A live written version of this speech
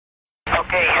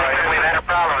Hey, Houston, we've had a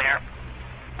problem here.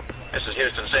 This is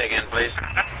Houston. Say again, please.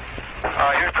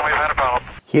 Houston, we've had a problem.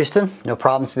 Houston, no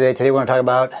problems today. Today we're going to talk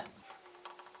about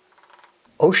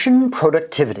ocean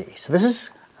productivity. So this is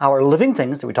our living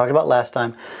things that we talked about last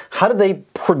time. How do they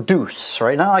produce,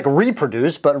 right? Not like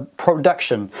reproduce, but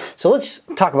production. So let's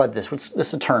talk about this. This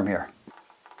is a term here.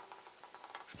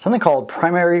 Something called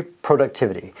primary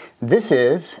productivity. This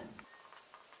is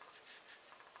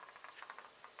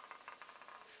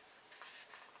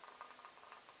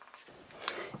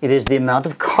it is the amount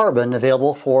of carbon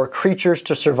available for creatures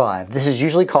to survive. This is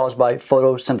usually caused by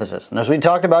photosynthesis. And as we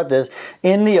talked about this,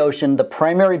 in the ocean, the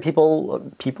primary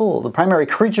the primary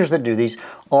creatures that do these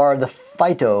are the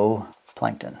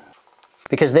phytoplankton.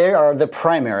 Because they are the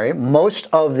primary, most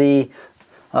of the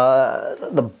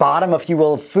bottom, if you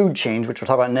will, of food chain, which we'll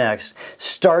talk about next,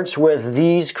 starts with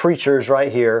these creatures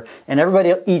right here, and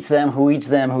everybody eats them, who eats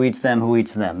them, who eats them, who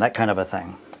eats them, that kind of a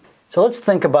thing. So let's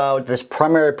think about this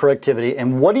primary productivity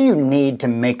and what do you need to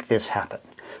make this happen?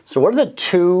 So what are the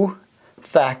two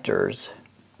factors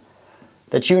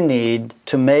that you need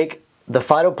to make the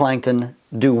phytoplankton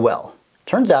do well?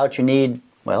 Turns out you need,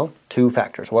 well, two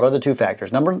factors. What are the two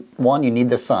factors? Number one, you need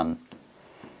the sun.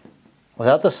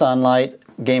 Without the sunlight,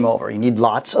 game over. You need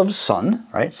lots of sun,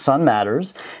 right? Sun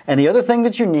matters. And the other thing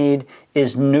that you need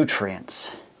is nutrients.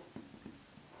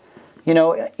 You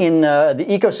know, in the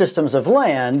ecosystems of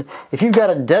land, if you've got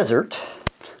a desert,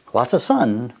 lots of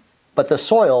sun, but the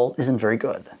soil isn't very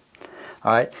good.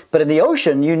 All right? But in the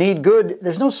ocean, you need good,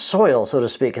 there's no soil, so to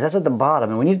speak, because that's at the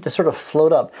bottom, and we need it to sort of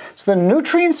float up. So the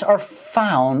nutrients are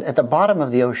found at the bottom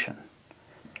of the ocean.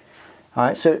 All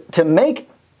right? So to make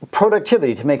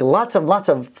productivity, to make lots of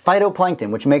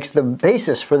phytoplankton, which makes the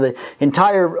basis for the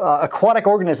entire aquatic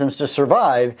organisms to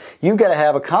survive, you've got to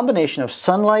have a combination of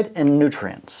sunlight and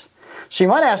nutrients. So you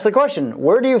might ask the question,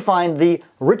 where do you find the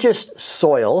richest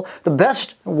soil, the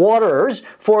best waters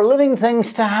for living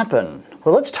things to happen?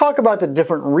 Well, let's talk about the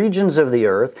different regions of the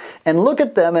earth and look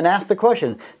at them and ask the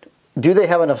question, do they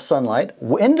have enough sunlight?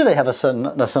 When do they have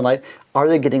enough sunlight? Are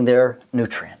they getting their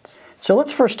nutrients? So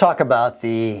let's first talk about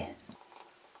the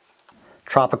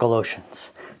tropical oceans.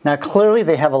 Now clearly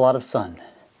they have a lot of sun,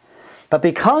 but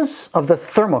because of the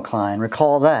thermocline,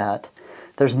 recall that,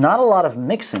 there's not a lot of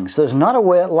mixing, so there's not a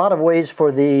lot of ways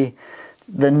for the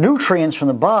nutrients from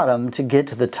the bottom to get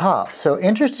to the top. So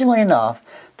interestingly enough,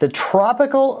 the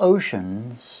tropical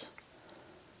oceans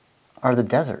are the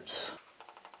deserts.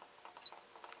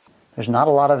 There's not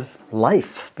a lot of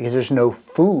life because there's no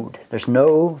food. There's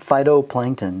no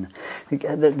phytoplankton.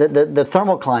 The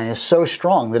thermocline is so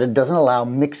strong that it doesn't allow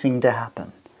mixing to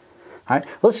happen. All right,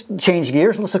 let's change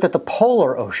gears. Let's look at the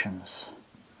polar oceans.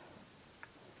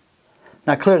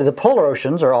 Now clearly the polar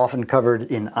oceans are often covered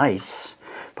in ice,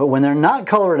 but when they're not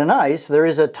covered in ice, there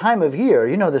is a time of year,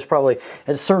 you know this probably,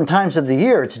 at certain times of the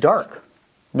year it's dark,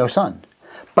 no sun.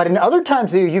 But in other times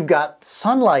of the year you've got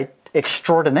sunlight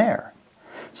extraordinaire.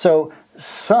 So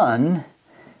sun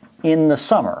in the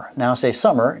summer, now say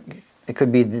summer, it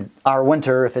could be our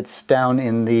winter if it's down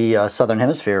in the southern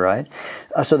hemisphere, right?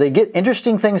 So they get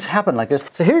interesting things happen like this.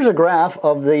 So here's a graph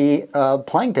of the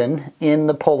plankton in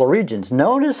the polar regions.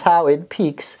 Notice how it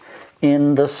peaks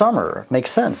in the summer.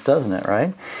 Makes sense, doesn't it,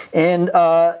 right? And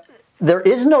there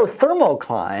is no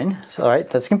thermocline, all right,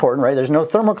 that's important, right? There's no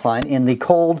thermocline in the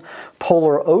cold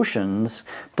polar oceans,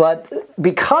 but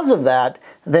because of that,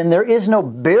 then there is no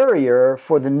barrier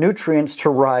for the nutrients to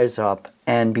rise up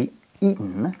and be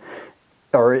eaten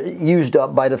or used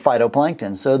up by the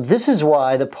phytoplankton. So this is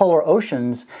why the polar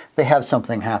oceans, they have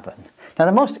something happen. Now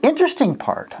the most interesting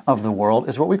part of the world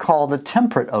is what we call the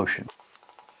temperate ocean.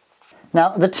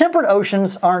 Now the temperate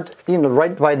oceans aren't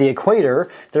right by the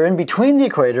equator, they're in between the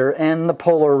equator and the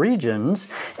polar regions.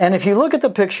 And if you look at the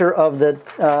picture of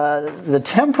the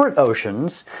temperate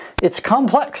oceans, it's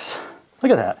complex.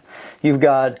 Look at that. You've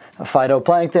got a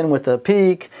phytoplankton with the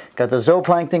peak, got the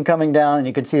zooplankton coming down, and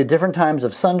you can see the different times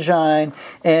of sunshine,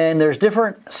 and there's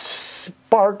different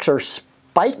sparks or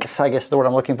spikes, I guess is the word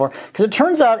I'm looking for, because it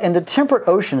turns out in the temperate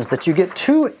oceans that you get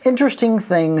two interesting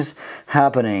things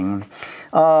happening.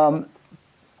 In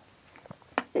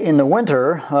the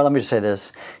winter, let me just say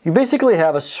this, you basically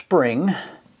have a spring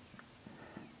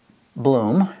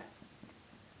bloom,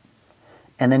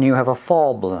 and then you have a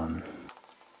fall bloom.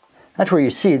 That's where you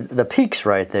see the peaks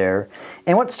right there.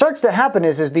 And what starts to happen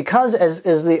is because as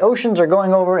the oceans are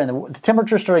going over and the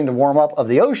temperature is starting to warm up of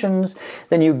the oceans,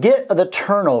 then you get the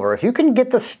turnover. If you can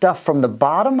get the stuff from the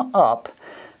bottom up,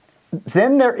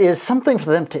 then there is something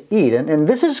for them to eat. And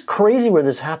this is crazy where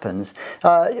this happens.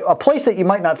 A place that you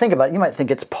might not think about, you might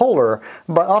think it's polar,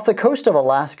 but off the coast of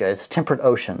Alaska, it's temperate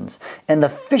oceans. And the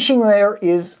fishing there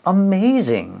is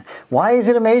amazing. Why is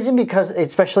it amazing? Because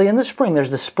especially in the spring, there's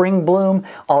the spring bloom,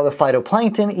 all the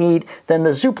phytoplankton eat, then the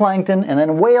zooplankton, and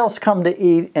then whales come to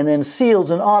eat, and then seals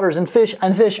and otters and fish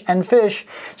and fish and fish.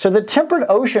 So the temperate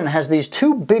ocean has these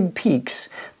two big peaks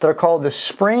that are called the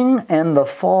spring and the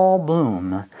fall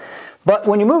bloom. But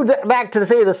when you move back to,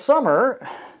 say, the summer,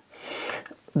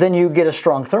 then you get a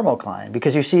strong thermocline,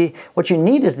 because you see what you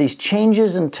need is these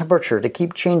changes in temperature to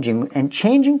keep changing, and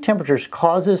changing temperatures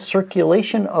causes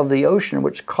circulation of the ocean,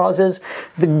 which causes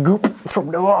the goop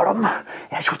from the bottom.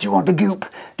 That's what you want, the goop,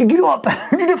 to get up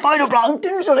to the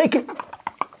phytoplankton so they can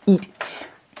eat,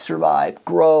 survive,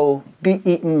 grow, be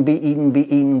eaten, be eaten, be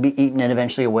eaten, be eaten, and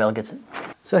eventually a whale gets it.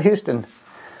 So Houston,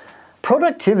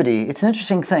 productivity, it's an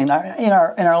interesting thing. In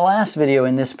our last video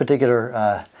in this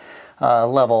particular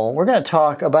level, we're going to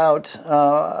talk about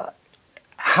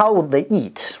how they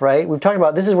eat, right? We've talked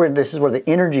about this is where the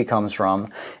energy comes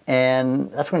from,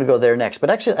 and that's going to go there next.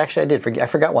 But actually I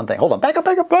forgot one thing. Hold on, back up.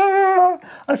 I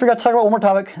forgot to talk about one more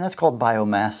topic, and that's called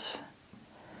biomass.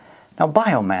 Now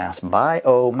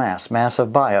biomass, mass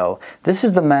of bio. This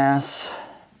is the mass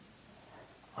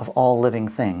of all living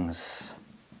things.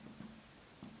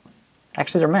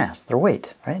 Actually, they're mass, they're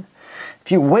weight, right?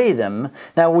 If you weigh them,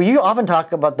 now we often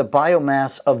talk about the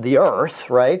biomass of the earth,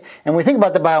 right? And we think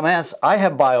about the biomass, I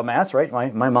have biomass, right?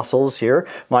 My muscles here,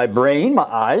 my brain, my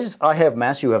eyes, I have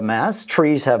mass, you have mass,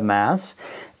 trees have mass.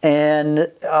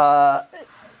 And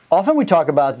often we talk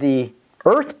about the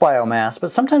earth biomass,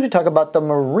 but sometimes we talk about the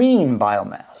marine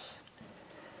biomass.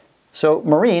 So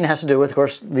marine has to do with, of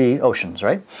course, the oceans,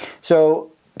 right?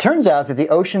 So it turns out that the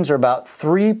oceans are about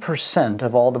 3%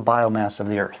 of all the biomass of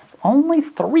the earth. Only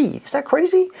 3. Is that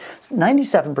crazy?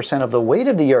 97% of the weight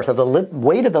of the earth, of the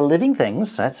weight of the living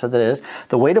things, that's what it is.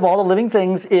 The weight of all the living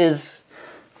things is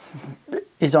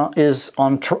on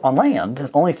land.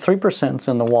 Only 3% is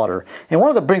in the water. And one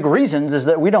of the big reasons is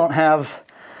that we don't have,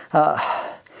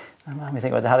 let me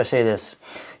think about how to say this.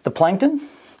 The plankton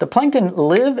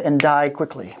live and die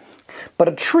quickly. But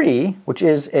a tree, which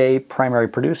is a primary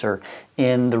producer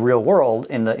in the real world,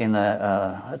 in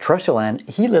the terrestrial land,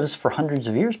 he lives for hundreds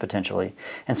of years potentially.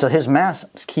 And so his mass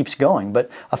keeps going. But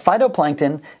a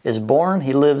phytoplankton is born,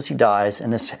 he lives, he dies,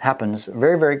 and this happens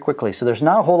very, very quickly. So there's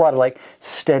not a whole lot of like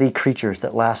steady creatures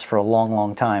that last for a long,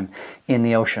 long time in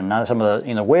the ocean. Now some of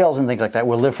the whales and things like that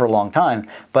will live for a long time,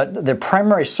 but their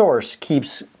primary source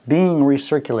keeps being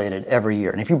recirculated every year.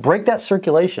 And if you break that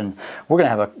circulation, we're going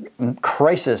to have a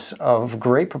crisis of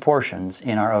great proportions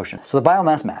in our ocean. So the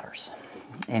biomass matters.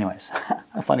 Anyways,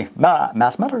 funny,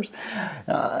 mass matters.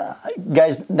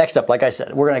 Guys, next up, like I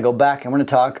said, we're going to go back and we're going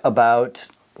to talk about,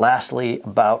 lastly,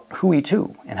 about who eats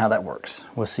who and how that works.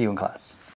 We'll see you in class.